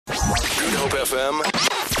Hope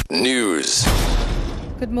FM News.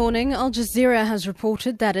 Good morning. Al-Jazeera has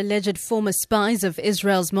reported that alleged former spies of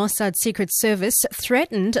Israel's Mossad secret service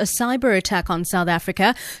threatened a cyber attack on South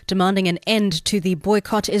Africa, demanding an end to the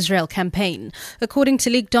Boycott Israel campaign. According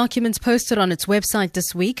to leaked documents posted on its website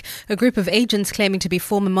this week, a group of agents claiming to be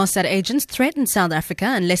former Mossad agents threatened South Africa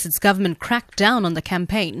unless its government cracked down on the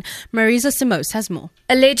campaign. Marisa Simos has more.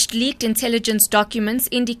 Alleged leaked intelligence documents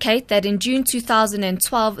indicate that in June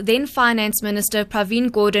 2012, then Finance Minister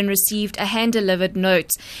Pravin Gordhan received a hand-delivered note.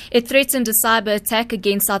 It threatened a cyber attack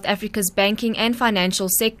against South Africa's banking and financial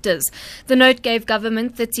sectors. The note gave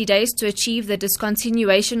government 30 days to achieve the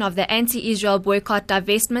discontinuation of the anti-Israel boycott,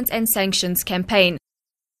 divestment and sanctions campaign.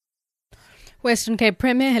 Western Cape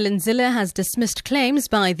Premier Helen Zille has dismissed claims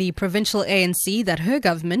by the provincial ANC that her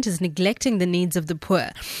government is neglecting the needs of the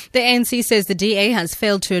poor. The ANC says the DA has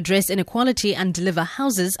failed to address inequality and deliver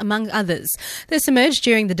houses, among others. This emerged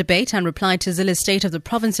during the debate and replied to Zille's State of the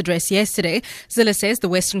Province address yesterday. Zille says the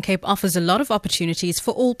Western Cape offers a lot of opportunities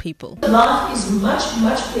for all people. Life is much,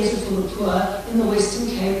 much better for the poor in the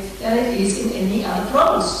Western Cape than it is in any other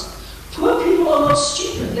province. Poor people are not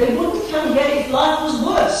stupid. They wouldn't come here if life was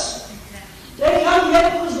worse. They come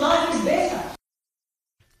here because life is better.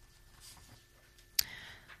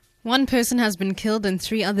 One person has been killed and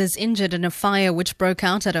 3 others injured in a fire which broke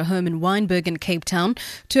out at a home in Wynberg in Cape Town.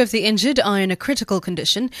 2 of the injured are in a critical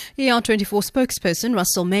condition. ER24 spokesperson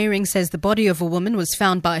Russell Meyering says the body of a woman was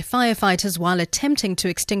found by firefighters while attempting to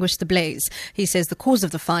extinguish the blaze. He says the cause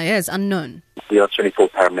of the fire is unknown.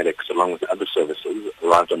 ER24 paramedics, along with other services,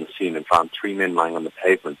 arrived on the scene and found 3 men lying on the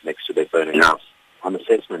pavement next to their burning house. On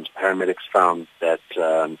assessment, paramedics found that 2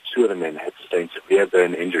 of the men had sustained severe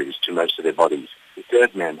burn injuries to most of their bodies. The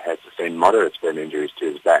 3rd man had sustained moderate burn injuries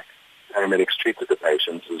to his back. Paramedics treated the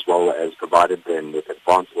patients as well as provided them with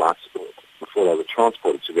advanced life support before they were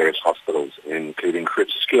transported to various hospitals, including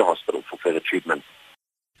Kruger Hospital, for further treatment.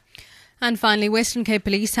 And finally, Western Cape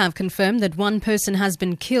Police have confirmed that 1 person has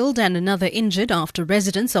been killed and another injured after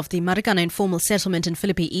residents of the Marikana informal settlement in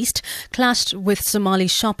Philippi East clashed with Somali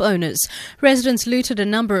shop owners. Residents looted a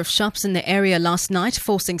number of shops in the area last night,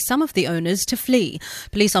 forcing some of the owners to flee.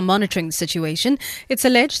 Police are monitoring the situation. It's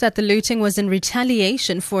alleged that the looting was in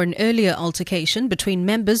retaliation for an earlier altercation between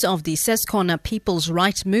members of the Seskona People's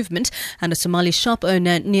Right Movement and a Somali shop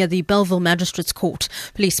owner near the Belleville Magistrates Court.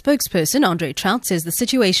 Police spokesperson Andre Trout says the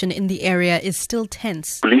situation in the area is still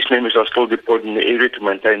tense. Police members are still deployed in the area to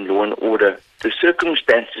maintain law and order. The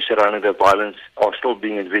circumstances surrounding the violence are still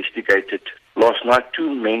being investigated. Last night,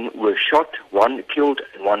 2 men were shot, 1 killed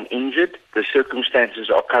and 1 injured. The circumstances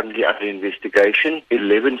are currently under investigation.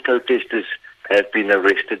 11 protesters have been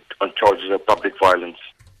arrested on charges of public violence.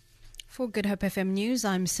 For Good Hope FM News,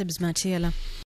 I'm Sibs Matiela.